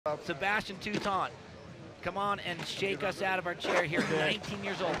Seb Toots, come on and shake us out of our chair here. 19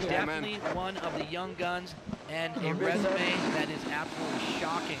 years old, definitely one of the young guns, and a resume that is absolutely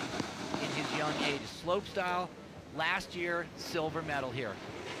shocking in his young age. Slopestyle, last year, silver medal here.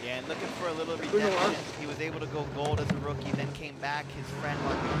 Yeah, and looking for a little redemption. He was able to go gold as a rookie, then came back. His friend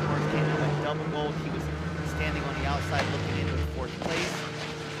Mark came in with double gold. He was standing on the outside looking into fourth place.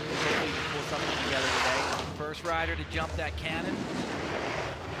 Hopefully he can pull something together today. First rider to jump that cannon.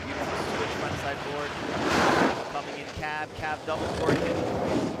 Switch front side board, coming in cab double cork,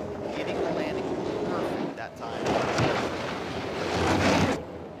 getting the landing perfect that time.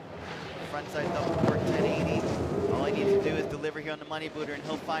 Front side double cork 1080. All he needs to do is deliver here on the money booter and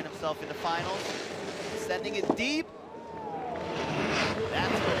he'll find himself in the finals. Sending it deep.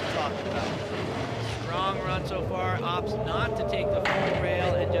 That's what we're talking about. Strong run so far, opts not to take the full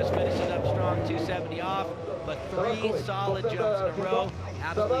rail and just finish it up strong, 270 off, but 3 solid jumps in a row.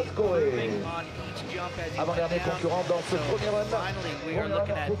 Absolutely improving on each jump as he went down. So finally, we are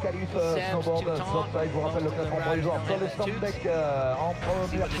looking at Seb Toots from the riders known as Toots.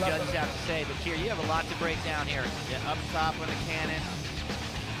 See what the judges have to say, but here you have a lot to break down here. Yeah, up top on the cannon,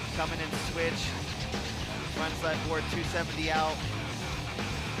 coming in switch, front side board 270 out,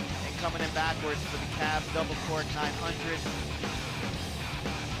 and coming in backwards for the cab double cork 900.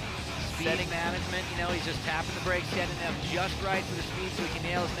 Speed management, you know, he's just tapping the brakes, setting them just right for the speed so he can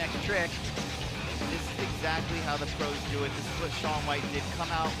nail his next trick. This is exactly how the pros do it. This is what Sean White did.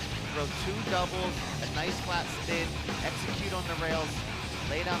 Come out, throw 2 doubles, a nice flat spin, execute on the rails,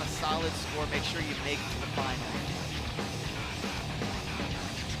 lay down a solid score, make sure you make it to the final.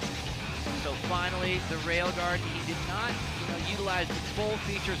 So finally, the rail guard, he did not, utilize the full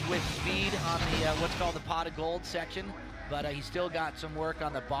features with speed on the what's called the pot of gold section. But he still got some work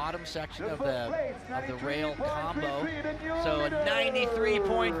on the bottom section of the rail combo. So a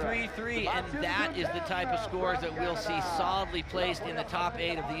 93.33, and that is the type of scores that we'll see solidly placed in the top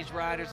 8 of these riders.